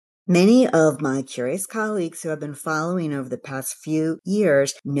Many of my curious colleagues who have been following over the past few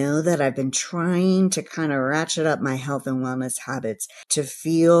years know that I've been trying to kind of ratchet up my health and wellness habits to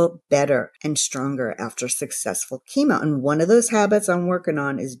feel better and stronger after successful chemo. And one of those habits I'm working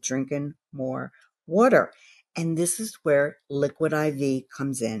on is drinking more water. And this is where Liquid IV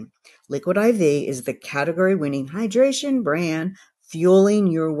comes in. Liquid IV is the category winning hydration brand fueling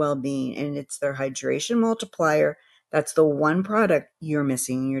your well-being, and it's their hydration multiplier. That's the one product you're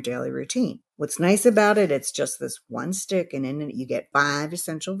missing in your daily routine. What's nice about it, it's just this one stick, and in it you get 5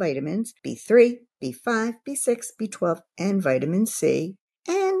 essential vitamins: B3, B5, B6, B12, and vitamin C.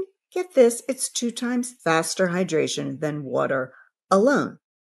 And get this, it's 2 times faster hydration than water alone.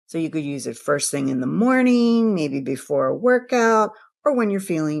 So you could use it first thing in the morning, maybe before a workout, or when you're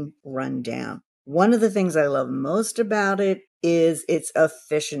feeling run down. One of the things I love most about it is its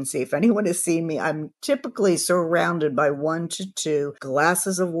efficiency. If anyone has seen me, I'm typically surrounded by 1 to 2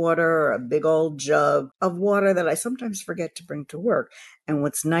 glasses of water or a big old jug of water that I sometimes forget to bring to work. And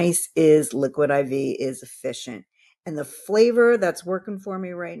what's nice is Liquid IV is efficient. And the flavor that's working for me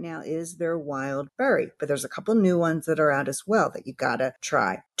right now is their wild berry. But there's a couple new ones that are out as well that you gotta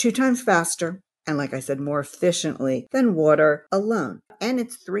try. 2 times faster, and like I said, more efficiently than water alone. And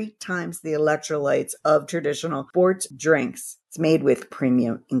it's 3 times the electrolytes of traditional sports drinks. It's made with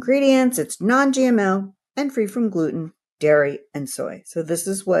premium ingredients, it's non-GMO, and free from gluten, dairy, and soy. So this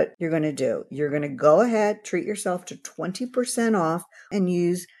is what you're going to do. You're going to go ahead, treat yourself to 20% off, and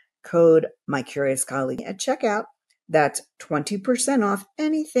use code MyCuriousColleague at checkout. That's 20% off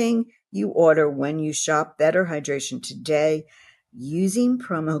anything you order when you shop Better Hydration today using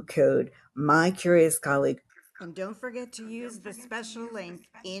promo code MyCuriousColleague. And don't forget to use the special link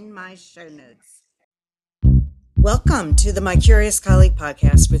in my show notes. Welcome to the My Curious Colleague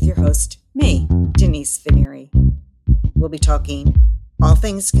podcast with your host, me, Denise Fineri. We'll be talking all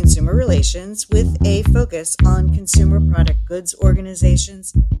things consumer relations with a focus on consumer product goods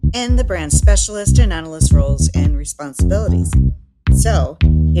organizations and the brand specialist and analyst roles and responsibilities. So,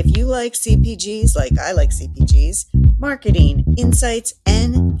 if you like CPGs like I like CPGs, marketing, insights,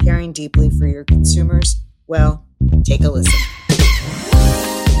 and caring deeply for your consumers, well, take a listen.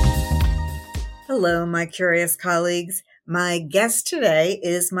 Hello, my curious colleagues. My guest today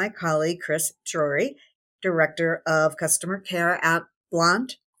is my colleague, Chris Drury, Director of Customer Care at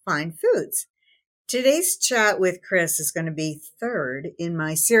Blount Fine Foods. Today's chat with Chris is going to be third in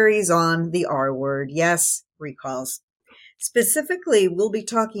my series on the R word. Yes, recalls. Specifically, we'll be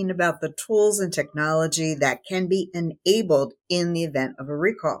talking about the tools and technology that can be enabled in the event of a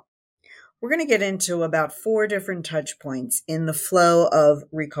recall. We're going to get into about 4 different touch points in the flow of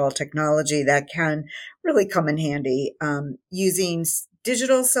recall technology that can really come in handy, using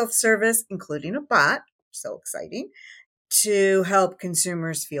digital self-service, including a bot, so exciting, to help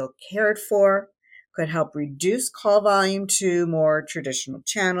consumers feel cared for, could help reduce call volume to more traditional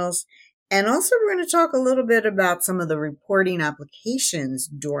channels. And also we're going to talk a little bit about some of the reporting applications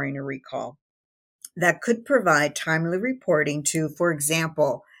during a recall that could provide timely reporting to, for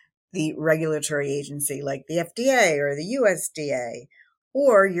example, the regulatory agency like the FDA or the USDA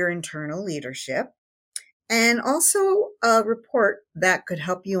or your internal leadership. And also a report that could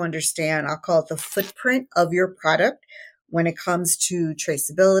help you understand, I'll call it the footprint of your product when it comes to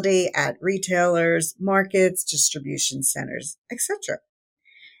traceability at retailers, markets, distribution centers, etc.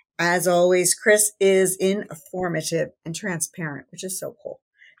 As always, Chris is informative and transparent, which is so cool.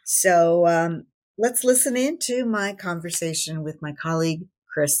 So let's listen in to my conversation with my colleague,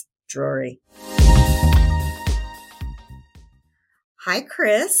 Chris Drury. Hi,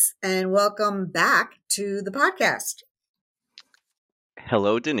 Chris, and welcome back to the podcast.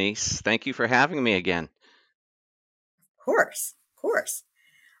 Hello, Denise. Thank you for having me again. Of course.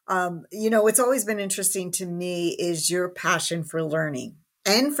 What's always been interesting to me is your passion for learning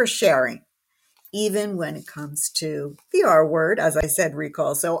and for sharing, even when it comes to the R word, as I said,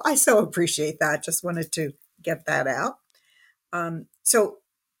 recall. So I so appreciate that. Just wanted to get that out. So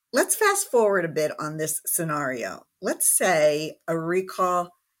let's fast forward a bit on this scenario. Let's say a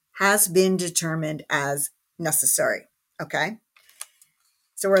recall has been determined as necessary. Okay.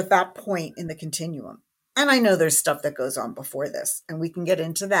 So we're at that point in the continuum. And I know there's stuff that goes on before this, and we can get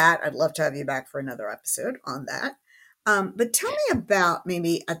into that. I'd love to have you back for another episode on that. But tell me about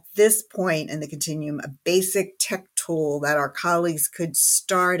maybe at this point in the continuum, a basic tech tool that our colleagues could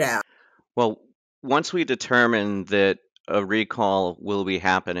start out. Well, once we determine that a recall will be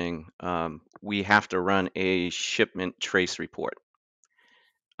happening, we have to run a shipment trace report.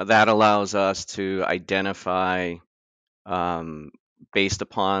 That allows us to identify, based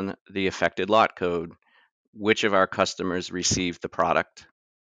upon the affected lot code, which of our customers received the product,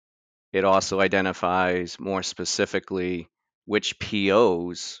 It also identifies more specifically which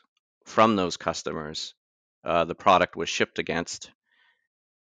POs from those customers the product was shipped against.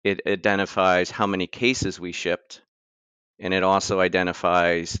 It identifies how many cases we shipped, and it also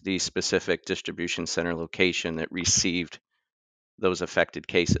identifies the specific distribution center location that received those affected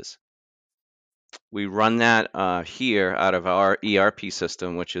cases. We run that here out of our ERP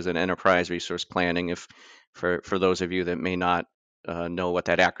system, which is an enterprise resource planning. If for those of you that may not know what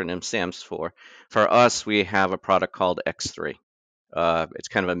that acronym stands for us, we have a product called X3. It's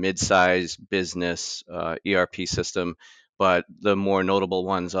kind of a mid-size business ERP system, but the more notable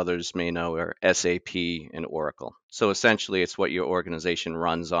ones others may know are SAP and Oracle. So essentially, it's what your organization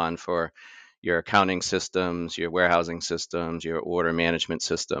runs on for your accounting systems, your warehousing systems, your order management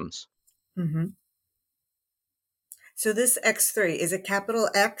systems. Mm-hmm. So this X3, is it capital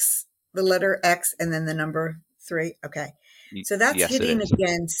X, the letter X, and then the number 3? Okay. So that's Yes, it hitting is.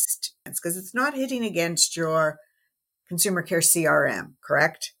 against, because it's not hitting against your consumer care CRM,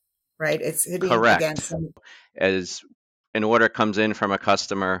 correct? Right? It's hitting against Correct. some, As an order comes in from a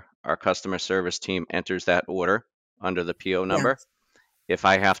customer, our customer service team enters that order under the PO yeah, number. If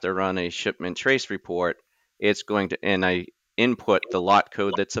I have to run a shipment trace report, it's going to, and I input the lot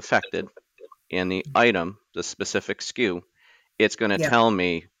code that's affected and the item, the specific SKU, it's going to yeah. tell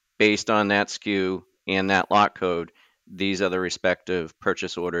me based on that SKU and that lot code, these are the respective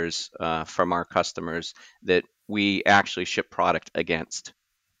purchase orders from our customers that we actually ship product against.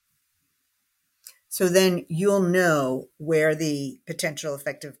 So then you'll know where the potential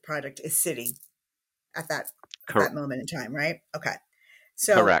effective product is sitting at that Cor- moment in time, right? Okay.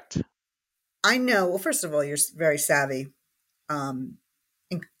 So correct. I know, well, first of all, you're very savvy um,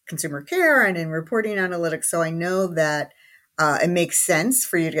 in consumer care and in reporting analytics. So I know that it makes sense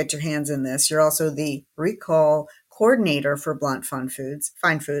for you to get your hands in this. You're also the recall coordinator for Blount Fine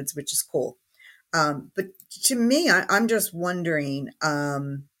Foods, which is cool. But to me, I'm just wondering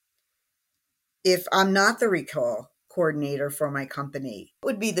if I'm not the recall coordinator for my company,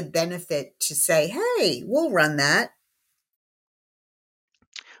 what would be the benefit to say, hey, we'll run that?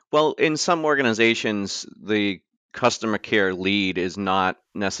 Well, in some organizations, the customer care lead is not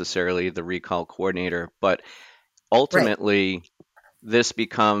necessarily the recall coordinator, but Right. ultimately, this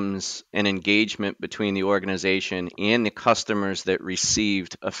becomes an engagement between the organization and the customers that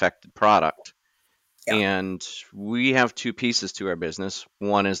received affected product. Yeah. And we have two pieces to our business.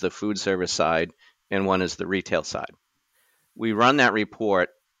 One is the food service side, and one is the retail side. We run that report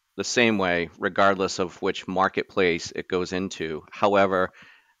the same way, regardless of which marketplace it goes into. However,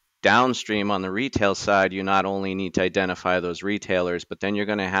 downstream on the retail side, you not only need to identify those retailers, but then you're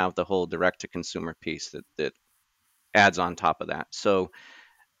going to have the whole direct to consumer piece that adds on top of that. So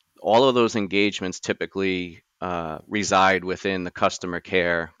all of those engagements typically reside within the customer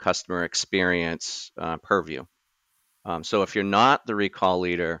care, customer experience purview. So if you're not the recall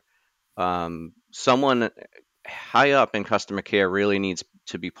leader, someone high up in customer care really needs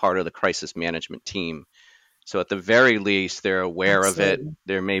to be part of the crisis management team. So at the very least, they're aware of it. Absolutely.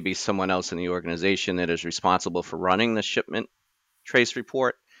 There may be someone else in the organization that is responsible for running the shipment trace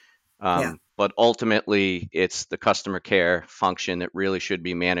report. Yeah. But ultimately, it's the customer care function that really should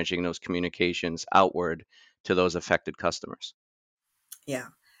be managing those communications outward to those affected customers. Yeah.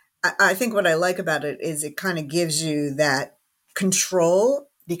 I think what I like about it is it kind of gives you that control,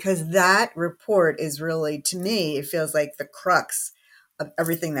 because that report is really, to me, it feels like the crux of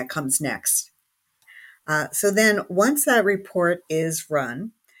everything that comes next. So then once that report is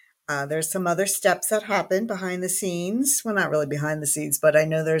run, there's some other steps that happen behind the scenes. Well, not really behind the scenes, but I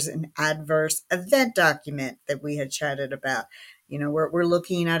know there's an adverse event document that we had chatted about. You know, we're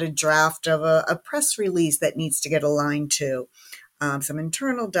looking at a draft of a press release that needs to get aligned to some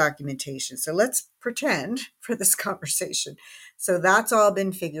internal documentation. So let's pretend for this conversation. So that's all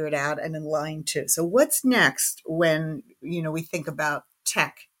been figured out and in line too. So what's next when, we think about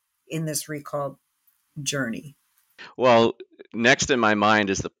tech in this recall journey? Well, next in my mind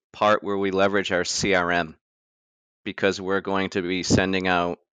is the part where we leverage our CRM because we're going to be sending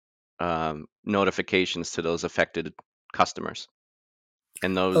out notifications to those affected customers.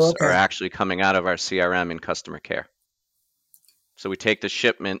 And Oh, those are okay. actually coming out of our CRM in customer care. So we take the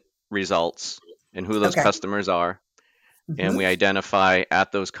shipment results and who those Okay. customers are, and Hmm. we identify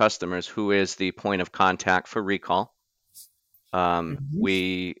at those customers who is the point of contact for recall. Hmm.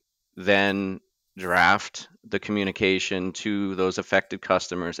 We then draft the communication to those affected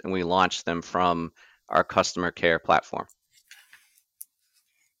customers and we launch them from our customer care platform.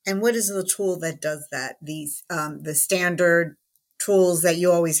 And what is the tool that does that? These the standard tools that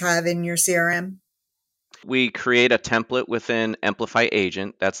you always have in your CRM? We create a template within Amplify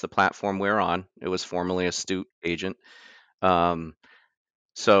Agent. That's the platform we're on. It was formerly Astute Agent. Um,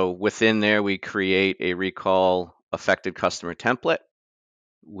 so within there, we create a recall affected customer template.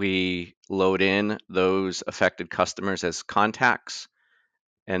 We load in those affected customers as contacts.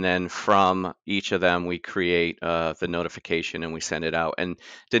 And then from each of them, we create the notification and we send it out. And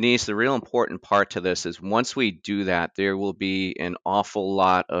Denise, the real important part to this is once we do that, there will be an awful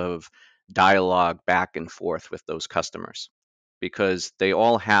lot of dialogue back and forth with those customers because they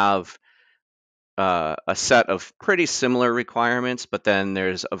all have a set of pretty similar requirements, but then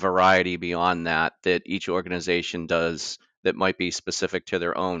there's a variety beyond that that each organization does that might be specific to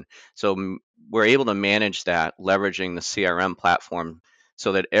their own. So we're able to manage that leveraging the CRM platform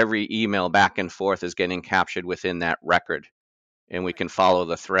so that every email back and forth is getting captured within that record and we can follow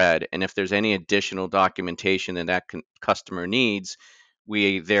the thread. And if there's any additional documentation that customer needs,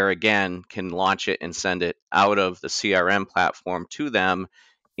 we there again can launch it and send it out of the CRM platform to them,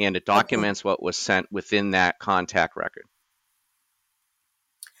 and it Okay, documents what was sent within that contact record.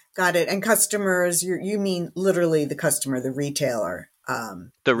 got it. And customers, you mean literally the customer, the retailer,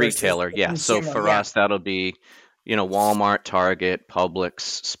 The versus retailer, the yeah. So consumer. for Yeah. us, that'll be, Walmart, Target, Publix,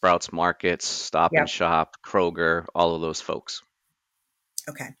 Sprouts Markets, Stop and Yep. Shop, Kroger, all of those folks.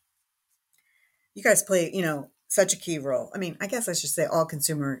 Okay. You guys play, such a key role. I mean, I guess I should say all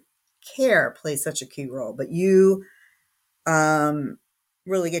consumer care plays such a key role, but you um,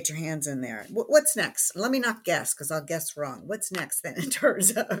 really get your hands in there. What's next? Let me not guess because I'll guess wrong. What's next then in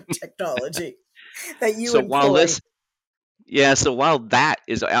terms of technology that you So while employ? this Yeah, so while that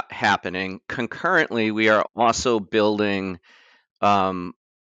is happening, concurrently, we are also building. Um,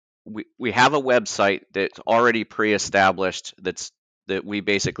 we have a website that's already pre-established that we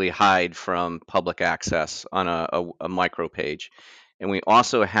basically hide from public access on a micro page, and we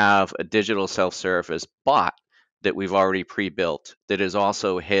also have a digital self-service bot that we've already pre-built that is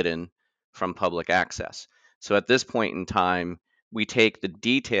also hidden from public access. So at this point in time, we take the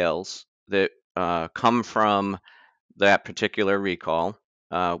details that come from that particular recall.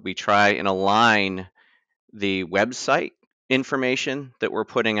 We try and align the website information that we're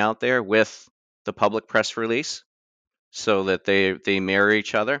putting out there with the public press release so that they mirror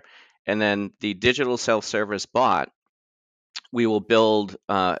each other. And then the digital self-service bot, we will build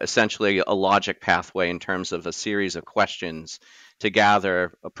essentially a logic pathway in terms of a series of questions to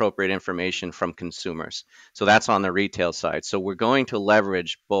gather appropriate information from consumers. So that's on the retail side. So we're going to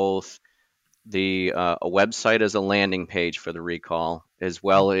leverage both the a website as a landing page for the recall, as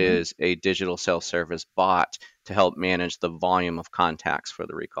well Mhm. as a digital self-service bot to help manage the volume of contacts for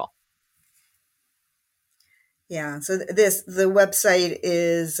the recall. Yeah. So the website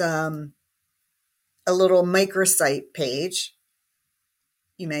is a little microsite page.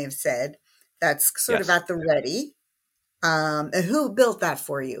 You may have said that's sort of Yes. at the ready. And who built that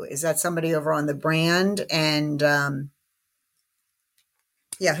for you? Is that somebody over on the brand? And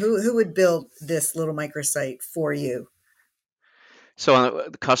yeah, who would build this little microsite for you? So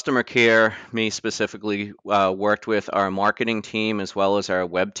the customer care, me specifically, worked with our marketing team as well as our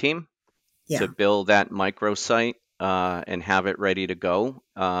web team to Yeah, build that microsite and have it ready to go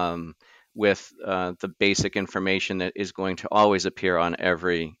with the basic information that is going to always appear on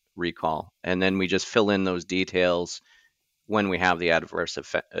every recall. And then we just fill in those details when we have the adverse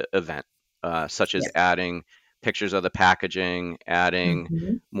event, such as yeah. adding pictures of the packaging, adding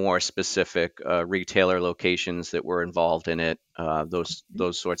Hmm. more specific retailer locations that were involved in it,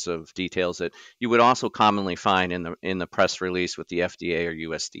 those sorts of details that you would also commonly find in the press release with the FDA or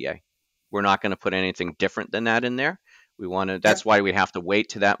USDA. We're not going to put anything different than that in there. We want to. Yep. That's why we have to wait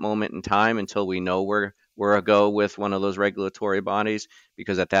to that moment in time until we know we're a go with one of those regulatory bodies,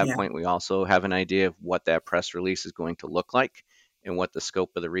 because at that Yeah. point we also have an idea of what that press release is going to look like and what the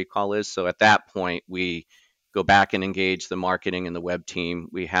scope of the recall is. So at that point, we go back and engage the marketing and the web team.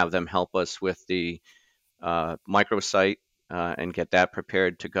 We have them help us with the microsite and get that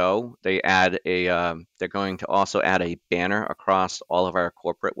prepared to go. They're going to also add a banner across all of our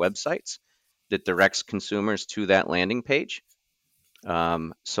corporate websites that directs consumers to that landing page.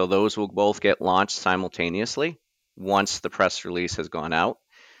 So those will both get launched simultaneously once the press release has gone out.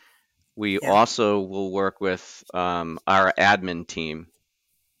 We Yeah. also will work with our admin team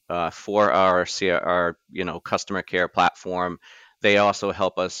for our customer care platform. They also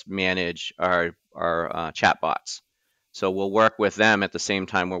help us manage our chatbots. So we'll work with them at the same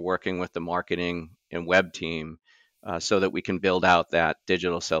time we're working with the marketing and web team, so that we can build out that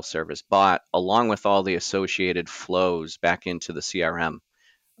digital self-service bot along with all the associated flows back into the CRM,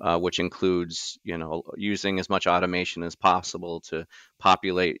 which includes using as much automation as possible to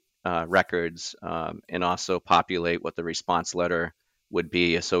populate records, and also populate what the response letter would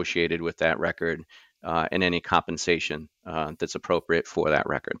be associated with that record, and any compensation that's appropriate for that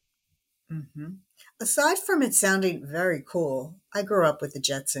record. Hmm. Aside from it sounding very cool, I grew up with the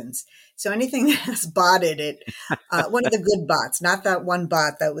Jetsons. So anything that has botted it, one of the good bots, not that one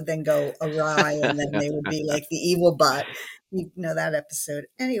bot that would then go awry and then they would be like the evil bot. You know that episode.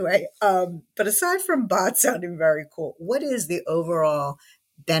 Anyway, but aside from bots sounding very cool, what is the overall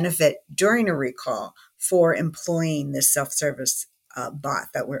benefit during a recall for employing this self-service bot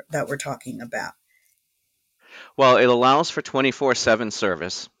that we're talking about? Well, it allows for 24/7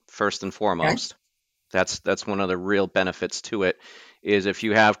 service first and Okay. foremost. That's one of the real benefits to it is if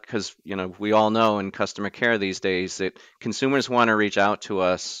you have, because we all know in customer care these days that consumers want to reach out to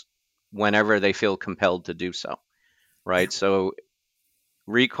us whenever they feel compelled to do so, Yeah. right? So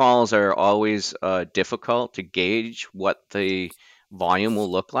recalls are always difficult to gauge what the volume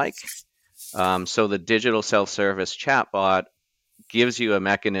will look like. So the digital self-service chatbot gives you a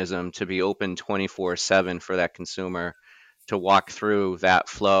mechanism to be open 24/7 for that consumer to walk through that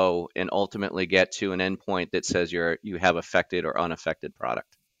flow and ultimately get to an endpoint that says you have affected or unaffected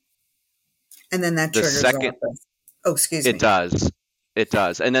product. And then that The triggers second off of, oh, excuse it me. does, it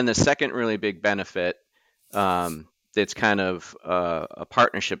does, and then the second really big benefit, that's kind of a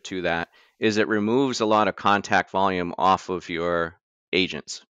partnership to that, is it removes a lot of contact volume off of your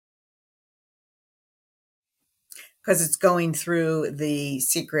agents. Because it's going through the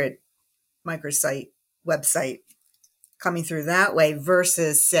secret microsite website, coming through that way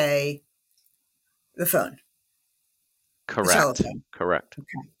versus, say, the phone, the Correct, telephone. correct.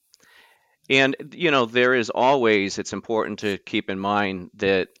 Okay. And there is always, it's important to keep in mind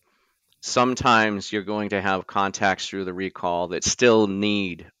that sometimes you're going to have contacts through the recall that still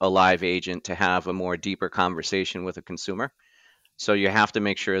need a live agent to have a more deeper conversation with a consumer. So you have to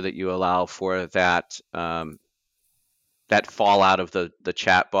make sure that you allow for that fall out of the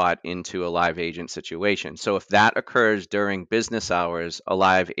chatbot into a live agent situation. So if that occurs during business hours, a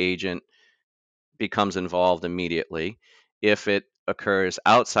live agent becomes involved immediately. If it occurs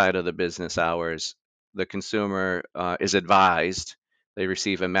outside of the business hours, the consumer is advised. They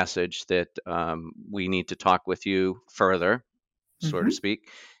receive a message that we need to talk with you further, so to Hmm. speak.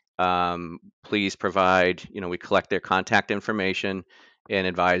 Please provide, we collect their contact information and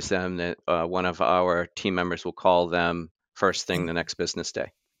advise them that one of our team members will call them first thing the next business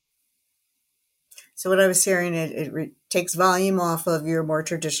day. So what I was hearing, it takes volume off of your more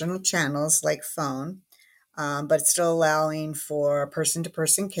traditional channels like phone, but it's still allowing for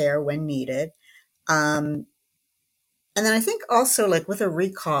person-to-person care when needed. Um, and then I think also like with a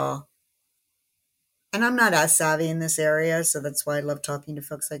recall, and I'm not as savvy in this area, so that's why I love talking to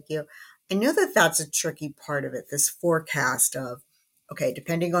folks like you. I know that that's a tricky part of it, this forecast of, okay,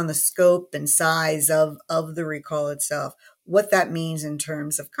 depending on the scope and size of the recall itself, what that means in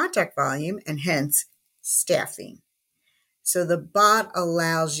terms of contact volume and hence staffing. So the bot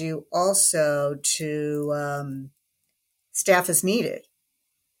allows you also to staff as needed.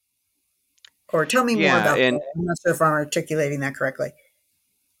 Or tell me more Yeah, about and that. I'm not sure if I'm articulating that correctly.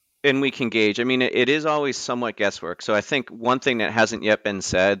 and we can gauge. I mean, it is always somewhat guesswork. So I think one thing that hasn't yet been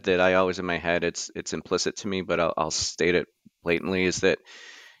said that I always in my head, it's implicit to me, but I'll state it blatantly, is that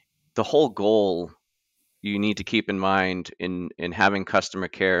the whole goal you need to keep in mind in having customer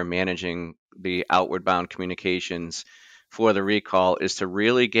care managing the outward bound communications for the recall is to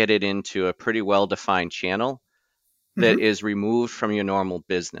really get it into a pretty well defined channel that Hmm. is removed from your normal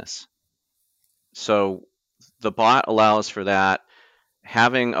business. So the bot allows for that.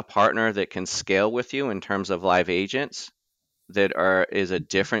 Having a partner that can scale with you in terms of live agents that is a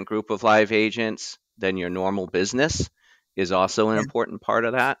different group of live agents than your normal business is also an Yeah. important part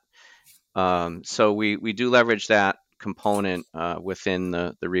of that. So we do leverage that component within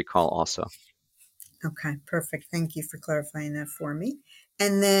the recall also. Okay, perfect. Thank you for clarifying that for me.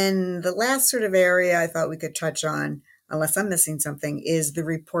 And then the last sort of area I thought we could touch on, unless I'm missing something, is the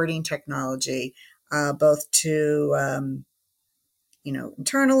reporting technology, both to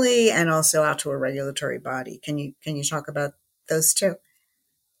internally and also out to a regulatory body. Can you talk about those two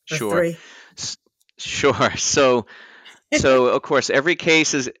or Sure. three? Sure. So of course every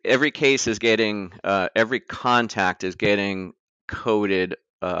case is getting every contact is getting coded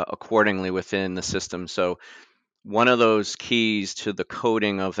accordingly within the system. So one of those keys to the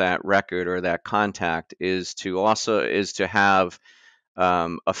coding of that record or that contact is to have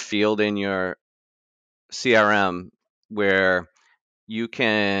a field in your CRM where you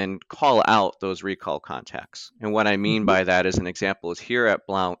can call out those recall contacts. And what I mean Hmm. by that as an example is here at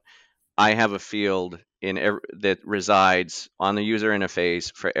Blount, I have a field that resides on the user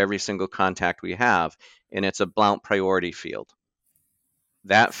interface for every single contact we have, and it's a Blount priority field.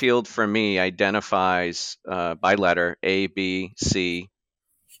 That field for me identifies by letter A, B, C,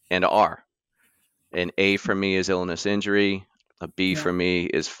 and R. And A for me is illness injury. A B Yeah. for me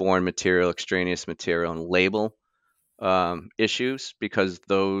is foreign material, extraneous material, and label issues, because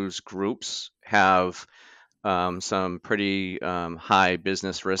those groups have some pretty high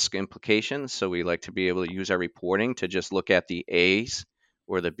business risk implications. So we like to be able to use our reporting to just look at the A's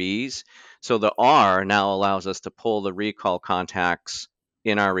or the B's. So the R now allows us to pull the recall contacts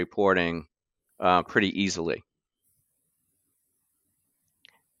in our reporting pretty easily.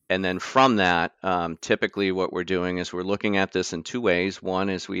 And then from that, typically what we're doing is we're looking at this in two ways. One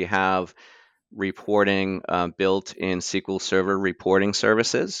is we have reporting built in SQL Server reporting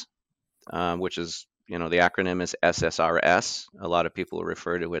services, which is, the acronym is SSRS. A lot of people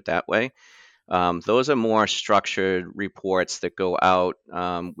refer to it that way. Those are more structured reports that go out.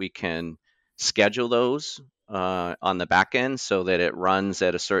 We can schedule those on the back end so that it runs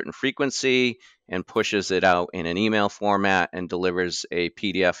at a certain frequency and pushes it out in an email format and delivers a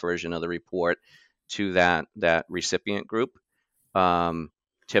PDF version of the report to that recipient group.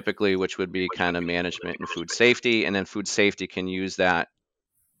 Typically, which would be kind of management and food safety, and then food safety can use that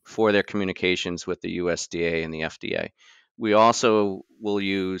for their communications with the USDA and the FDA. We also will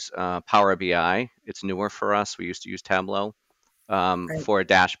use Power BI. It's newer for us. We used to use Tableau Right. for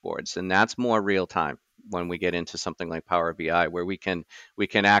dashboards, and that's more real time when we get into something like Power BI, where we can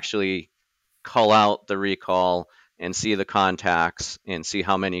actually call out the recall and see the contacts and see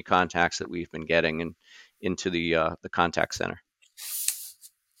how many contacts that we've been getting into the contact center.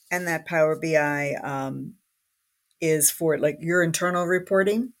 And that Power BI is for like your internal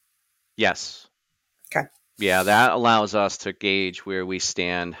reporting. Yes. Okay. Yeah, that allows us to gauge where we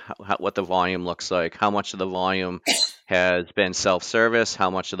stand, what the volume looks like, how much of the volume has been self-service,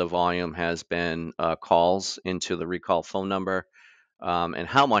 how much of the volume has been calls into the recall phone number, and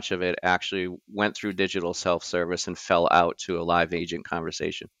how much of it actually went through digital self-service and fell out to a live agent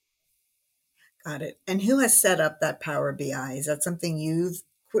conversation. Got it. And who has set up that Power BI? Is that something you've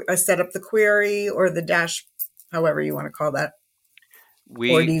set up the query or the dash, however you want to call that?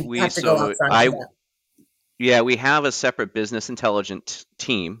 Or do We you we have to go so outside I of that? Yeah, we have a separate business intelligence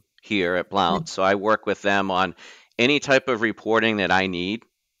team here at Blount. So I work with them on any type of reporting that I need,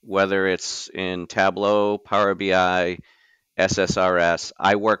 whether it's in Tableau, Power BI, SSRS.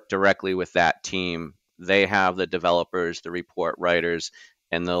 I work directly with that team. They have the developers, the report writers,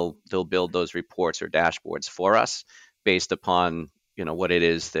 and they'll build those reports or dashboards for us based upon what it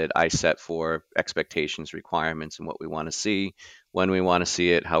is that I set for expectations, requirements, and what we want to see, when we want to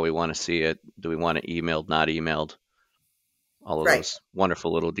see it, how we want to see it. Do we want it emailed, not emailed? All of Right. those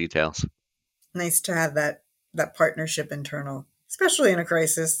wonderful little details. Nice to have that partnership internal, especially in a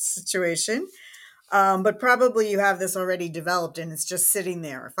crisis situation. But probably you have this already developed and it's just sitting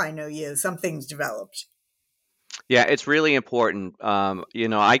there. If I know you, something's developed. Yeah, it's really important.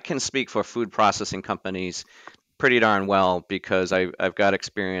 I can speak for food processing companies pretty darn well because I've got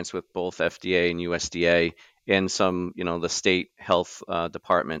experience with both FDA and USDA and some, the state health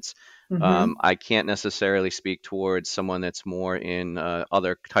departments. Mm-hmm. I can't necessarily speak towards someone that's more in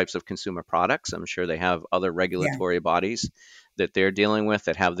other types of consumer products. I'm sure they have other Yeah. regulatory bodies that they're dealing with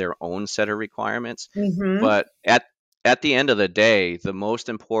that have their own set of requirements. Mm-hmm. But at the end of the day, the most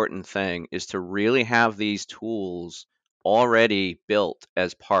important thing is to really have these tools already built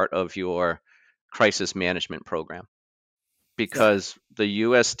as part of your crisis management program. Yeah. Because the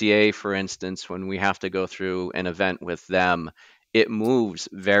USDA, for instance, when we have to go through an event with them, it moves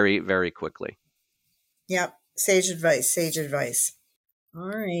very, very quickly. Yep. Sage advice. Sage advice. All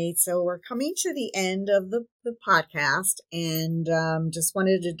right. So we're coming to the end of the podcast and just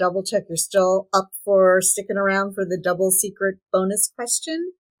wanted to double check you're still up for sticking around for the double secret bonus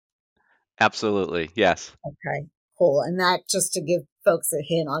question. Absolutely. Yes. Okay. Cool. And that, just to give folks a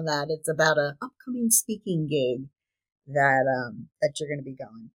hint on that, it's about a upcoming speaking gig that you're going to be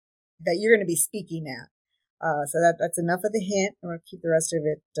that you're going to be speaking at. So that's enough of the hint. I'm going to keep the rest of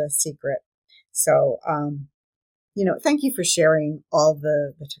it secret. So, thank you for sharing all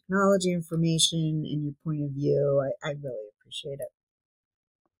the technology information and your point of view. I really appreciate it.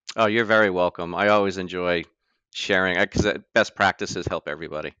 Oh, you're very welcome. I always enjoy sharing because best practices help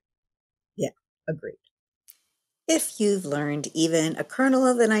everybody. Yeah, agreed. If you've learned even a kernel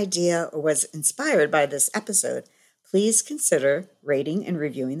of an idea or was inspired by this episode, please consider rating and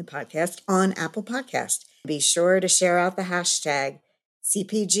reviewing the podcast on Apple Podcast. Be sure to share out the hashtag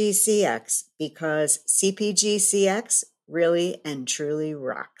CPGCX because CPGCX really and truly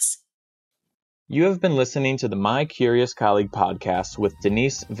rocks. You have been listening to the My Curious Colleague podcast with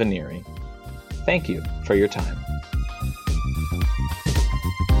Denise Vanieri. Thank you for your time.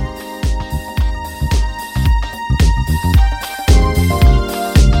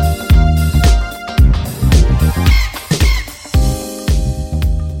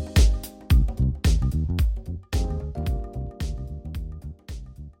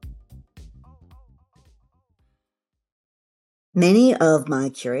 Many of my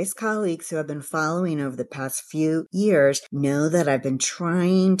curious colleagues who have been following over the past few years know that I've been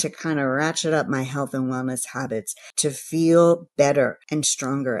trying to kind of ratchet up my health and wellness habits to feel better and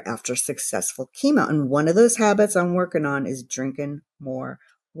stronger after successful chemo. And one of those habits I'm working on is drinking more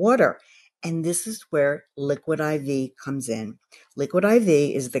water. And this is where Liquid IV comes in. Liquid IV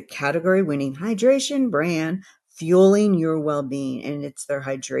is the category winning hydration brand fueling your well-being, and it's their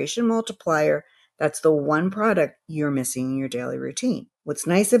hydration multiplier. That's the one product you're missing in your daily routine. What's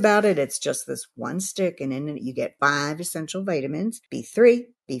nice about it, it's just this one stick, and in it you get 5 essential vitamins: B3,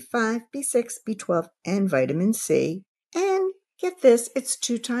 B5, B6, B12, and vitamin C. And get this, it's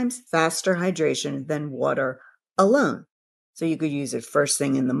 2 times faster hydration than water alone. So you could use it first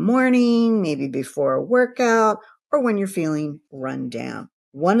thing in the morning, maybe before a workout, or when you're feeling run down.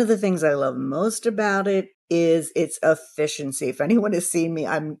 One of the things I love most about it is its efficiency. If anyone has seen me,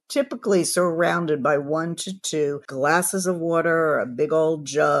 I'm typically surrounded by 1 to 2 glasses of water or a big old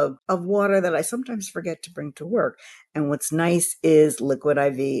jug of water that I sometimes forget to bring to work. And what's nice is Liquid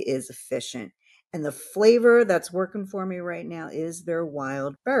IV is efficient. And the flavor that's working for me right now is their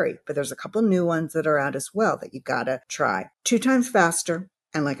wild berry. But there's a couple new ones that are out as well that you gotta try. 2 times faster,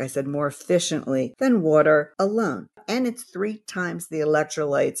 and like I said, more efficiently than water alone. And it's 3 times the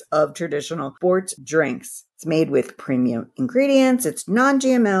electrolytes of traditional sports drinks. It's made with premium ingredients, it's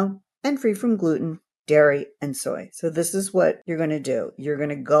non-GMO, and free from gluten, dairy, and soy. So this is what you're going to do. You're going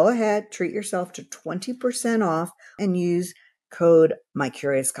to go ahead, treat yourself to 20% off, and use code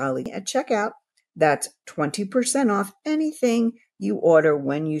MyCuriousColleague at checkout. That's 20% off anything you order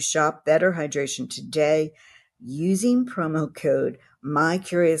when you shop Better Hydration today using promo code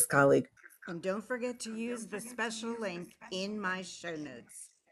MyCuriousColleague. And don't forget to use the special link in my show notes.